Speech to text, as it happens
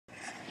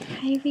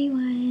Hi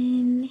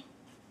everyone!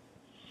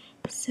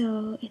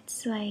 So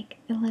it's like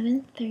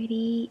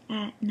 11:30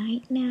 at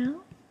night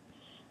now,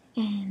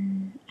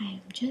 and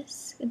I'm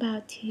just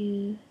about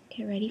to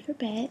get ready for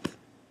bed.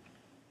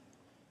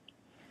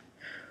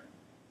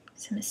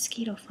 There's a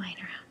mosquito flying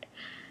around.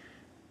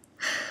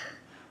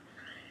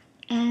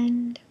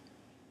 And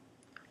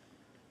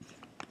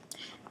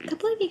a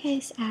couple of you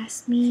guys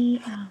asked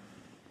me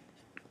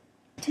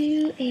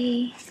do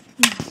a, let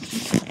me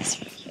put this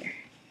right here.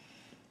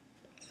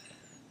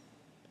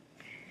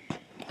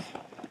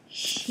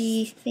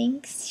 She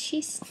thinks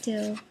she's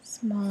still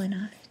small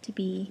enough to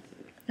be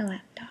a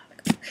lap dog.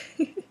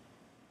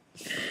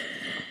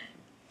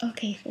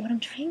 Okay, so what I'm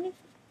trying to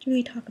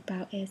really talk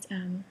about is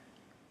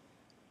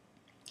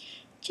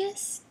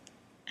just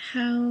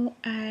how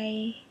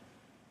I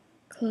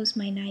close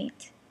my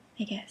night,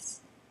 I guess.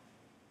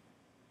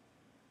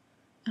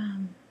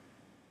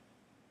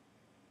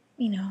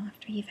 You know,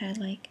 after you've had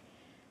like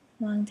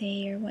a long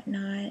day or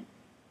whatnot,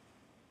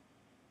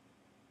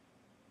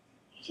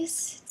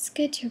 it's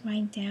good to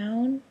wind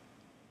down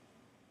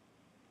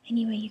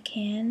any way you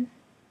can.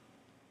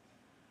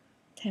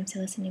 Times I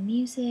listen to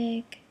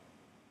music,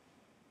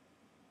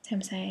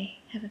 times I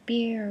have a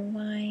beer or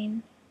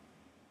wine,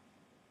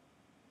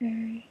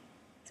 or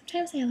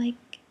sometimes I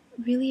like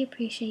really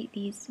appreciate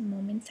these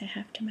moments I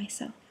have to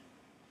myself.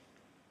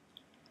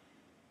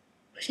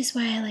 Which is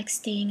why I like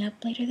staying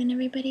up later than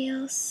everybody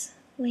else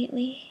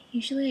lately.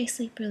 Usually I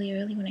sleep really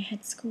early when I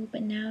had school,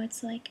 but now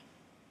it's like,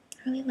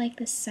 I really like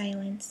the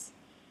silence.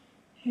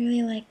 I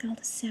really like all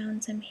the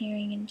sounds I'm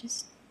hearing, and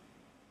just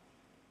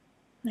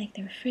like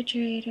the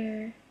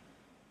refrigerator,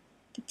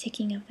 the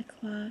ticking of the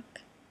clock,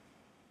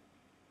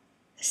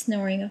 the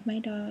snoring of my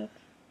dog.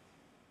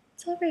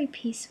 It's all very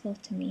peaceful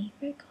to me,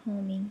 very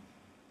calming.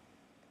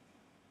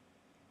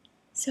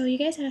 So you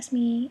guys asked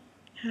me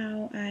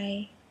how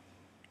I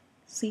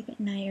sleep at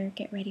night or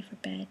get ready for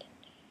bed.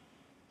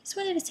 Just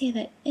wanted to say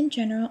that in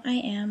general I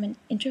am an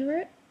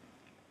introvert.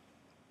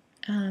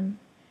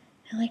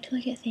 I like to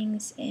look at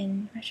things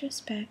in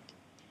retrospect,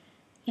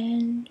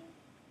 and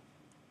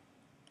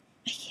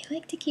I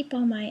like to keep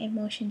all my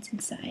emotions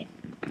inside.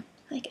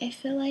 Like, I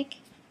feel like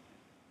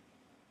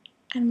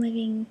I'm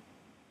living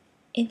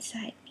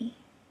inside me,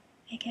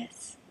 I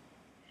guess.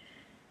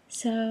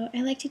 So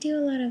I like to do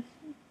a lot of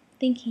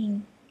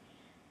thinking,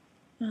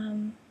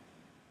 you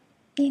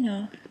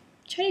know,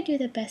 try to do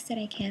the best that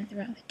I can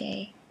throughout the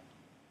day.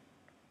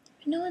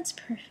 But no one's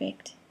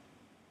perfect.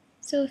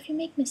 So if you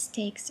make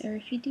mistakes, or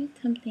if you do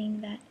something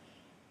that,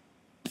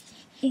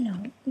 you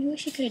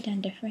wish you could have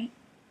done different,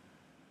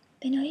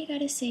 then all you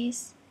gotta say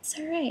is, it's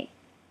alright.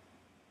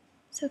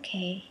 It's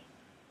okay.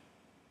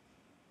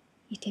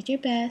 You did your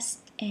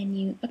best, and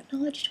you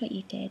acknowledged what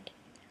you did,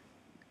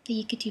 that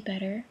you could do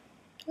better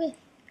with.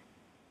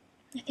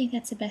 I think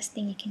that's the best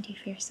thing you can do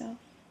for yourself.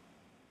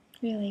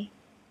 Really.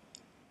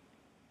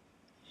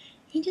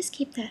 You just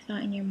keep that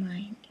thought in your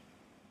mind,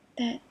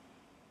 that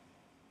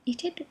you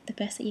did the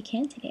best that you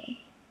can today.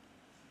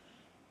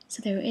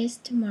 So there is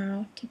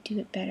tomorrow to do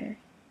it better,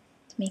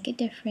 to make a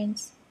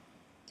difference,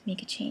 to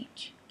make a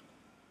change.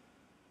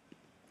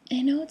 And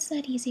I know it's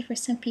not easy for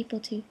some people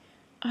to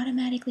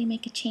automatically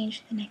make a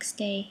change the next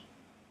day.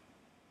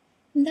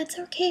 And that's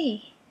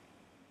okay.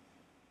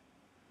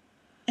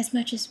 As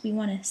much as we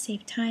want to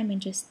save time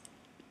and just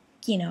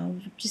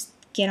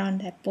get on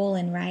that bull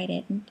and ride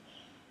it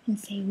and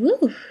say,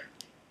 woo,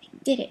 I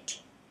did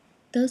it.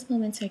 Those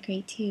moments are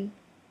great too.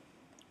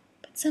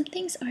 But some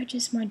things are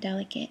just more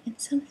delicate, and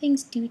some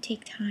things do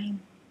take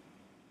time.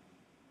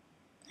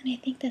 And I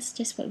think that's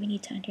just what we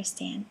need to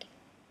understand.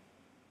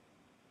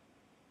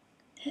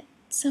 That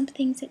some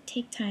things that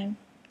take time,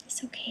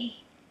 it's okay.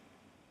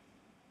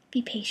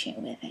 Be patient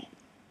with it.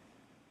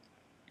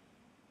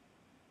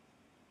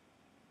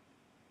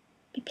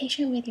 Be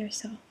patient with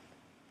yourself.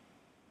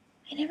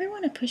 I never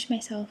want to push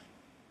myself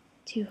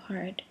too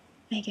hard,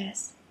 I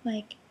guess.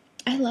 Like,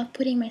 I love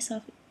putting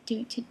myself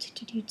to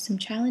do some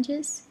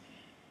challenges,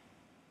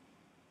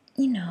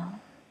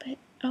 but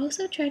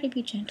also try to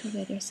be gentle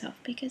with yourself,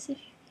 because if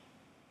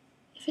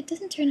it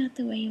doesn't turn out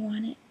the way you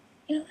want it,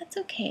 that's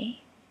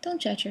okay.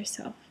 Don't judge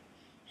yourself,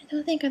 and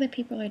don't think other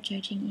people are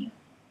judging you.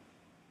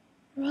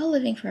 We're all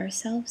living for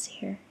ourselves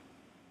here.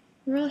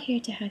 We're all here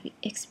to have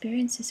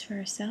experiences for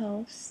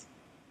ourselves.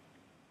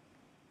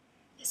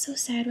 It's so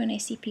sad when I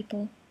see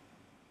people,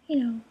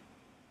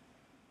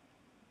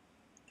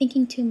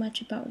 thinking too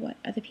much about what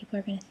other people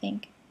are going to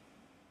think.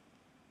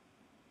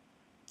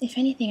 If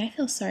anything, I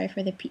feel sorry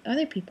for the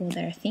other people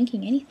that are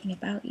thinking anything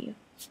about you.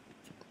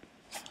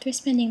 They're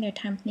spending their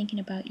time thinking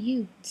about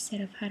you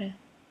instead of how to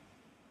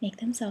make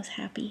themselves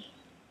happy.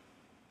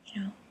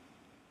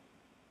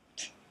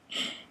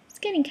 It's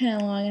getting kind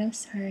of long, and I'm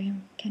sorry,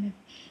 I'm kind of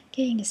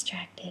getting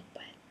distracted,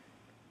 but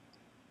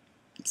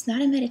it's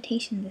not a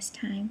meditation this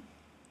time.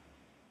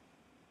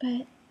 But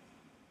I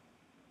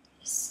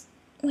just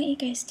want you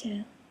guys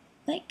to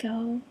let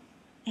go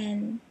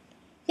and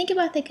think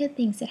about the good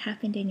things that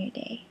happened in your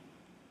day,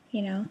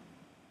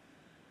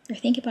 or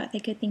think about the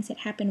good things that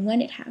happen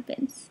when it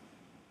happens.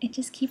 and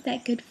just keep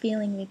that good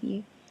feeling with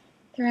you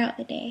throughout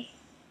the day.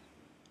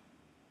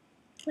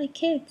 Like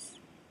kids,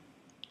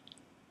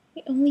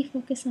 we only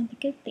focus on the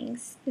good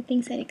things, the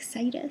things that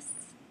excite us,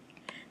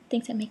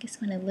 things that make us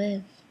want to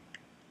live.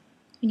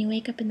 When you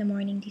wake up in the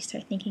morning, do you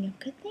start thinking of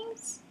good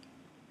things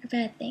or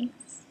bad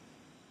things?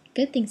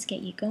 Good things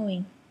get you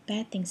going,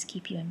 bad things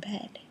keep you in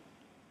bed.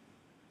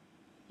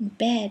 In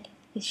bed,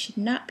 this should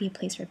not be a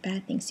place for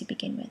bad things to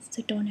begin with,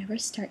 so don't ever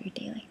start your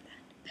day like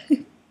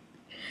that.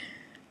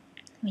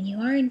 When you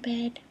are in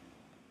bed,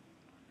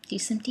 do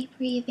some deep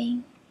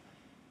breathing,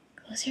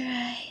 close your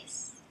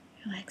eyes,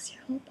 relax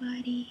your whole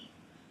body,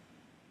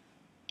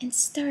 and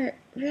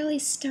really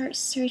start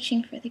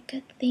searching for the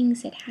good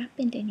things that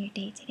happened in your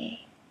day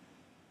today.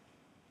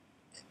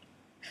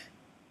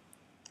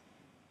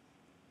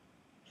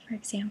 For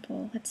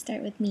example, let's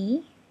start with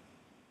me.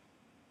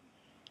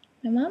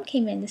 My mom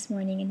came in this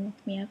morning and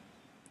woke me up.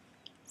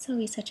 It's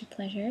always such a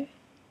pleasure.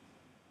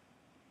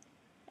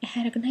 I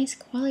had a nice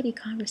quality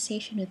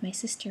conversation with my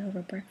sister over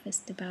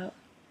breakfast about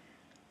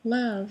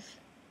love,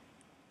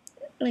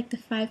 like the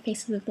 5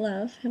 faces of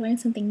love. I learned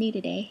something new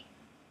today.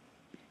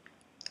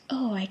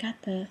 Oh, I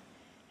got the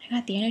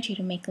energy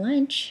to make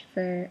lunch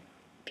for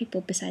people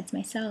besides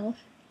myself.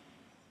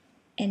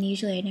 And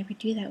usually I never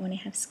do that when I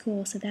have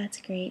school, so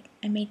that's great.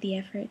 I made the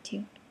effort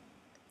to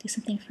do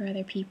something for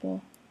other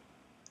people.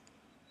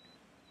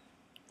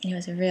 And it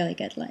was a really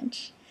good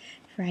lunch.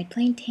 Fried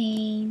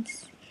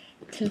plantains,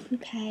 tofu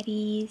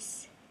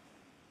patties.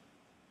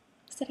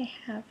 What did I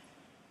have?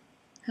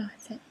 Oh,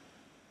 that's it.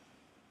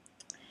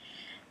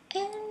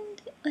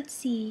 And let's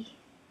see.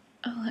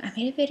 Oh, I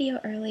made a video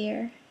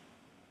earlier.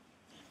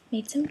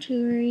 Made some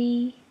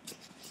jewelry.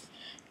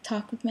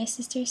 Talked with my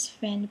sister's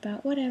friend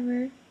about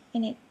whatever.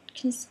 And I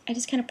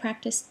just kind of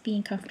practiced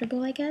being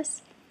comfortable, I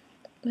guess,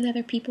 with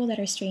other people that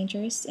are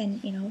strangers,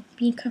 and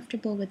being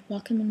comfortable with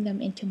welcoming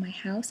them into my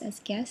house as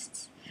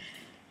guests.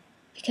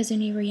 Because when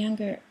we were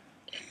younger,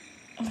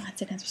 oh,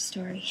 that's another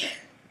story.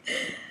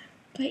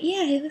 But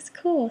yeah, it was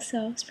cool,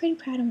 so I was pretty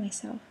proud of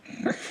myself.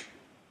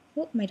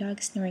 Oh, my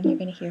dog's snoring, you're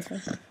gonna hear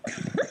her.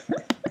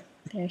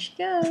 There she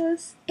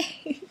goes.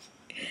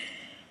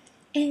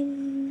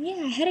 And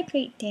yeah, I had a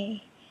great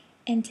day.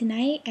 And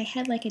tonight I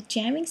had like a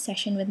jamming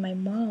session with my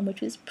mom,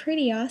 which was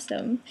pretty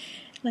awesome.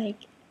 Like,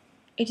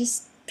 she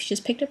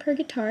just picked up her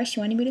guitar.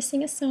 She wanted me to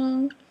sing a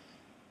song.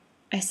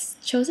 I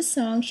chose a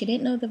song. She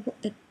didn't know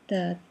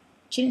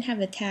she didn't have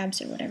the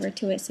tabs or whatever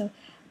to it, so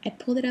I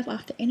pulled it up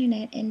off the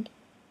internet, and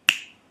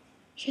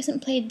she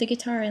hasn't played the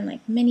guitar in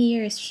like many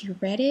years. She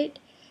read it,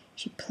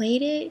 she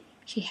played it,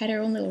 she had her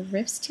own little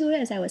riffs to it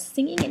as I was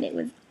singing, and it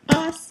was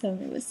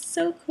awesome. It was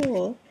so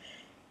cool.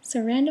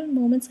 So random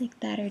moments like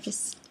that are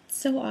just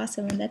so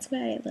awesome, and that's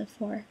what I live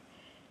for.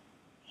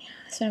 Yeah,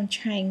 that's what I'm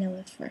trying to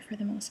live for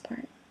the most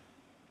part.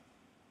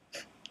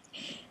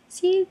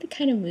 See the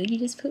kind of mood you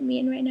just put me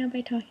in right now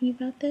by talking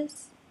about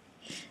this?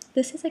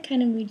 This is the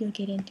kind of mood you'll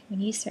get into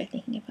when you start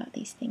thinking about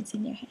these things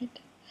in your head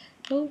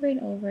over and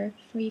over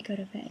before you go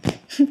to bed.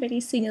 Pretty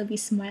soon you'll be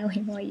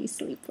smiling while you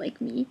sleep like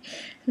me.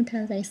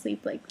 Sometimes I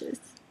sleep like this.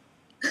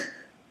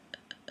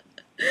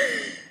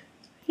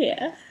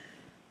 Yeah.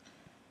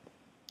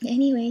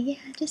 Anyway,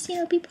 yeah, just,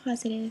 be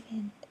positive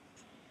and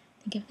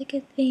think of the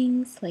good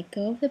things, let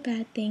go of the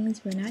bad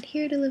things. We're not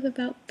here to live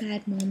about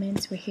bad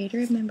moments. We're here to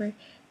remember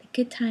the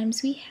good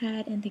times we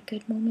had and the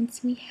good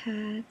moments we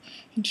have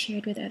and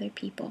shared with other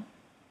people.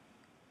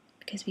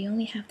 Because we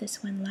only have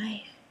this one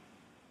life.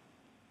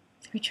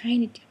 So we're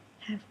trying to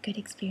have good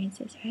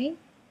experiences, right?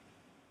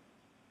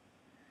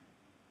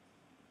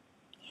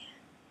 Yeah.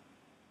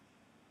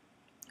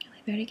 Well,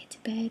 I better get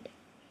to bed.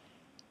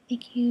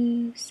 Thank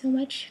you so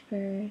much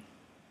for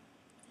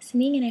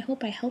listening, and I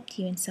hope I helped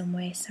you in some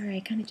way. Sorry,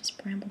 I kind of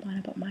just rambled on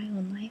about my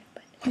own life,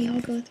 but we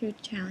all go through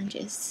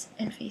challenges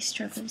and face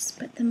struggles.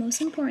 But the most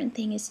important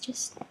thing is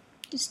just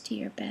do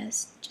your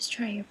best. Just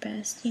try your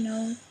best,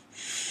 to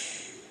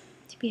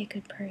be a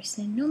good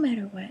person, no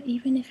matter what,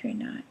 even if you're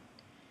not.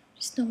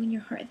 Just know in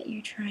your heart that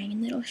you're trying,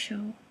 and it'll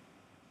show.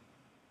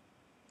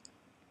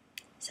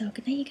 So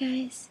good night, you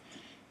guys.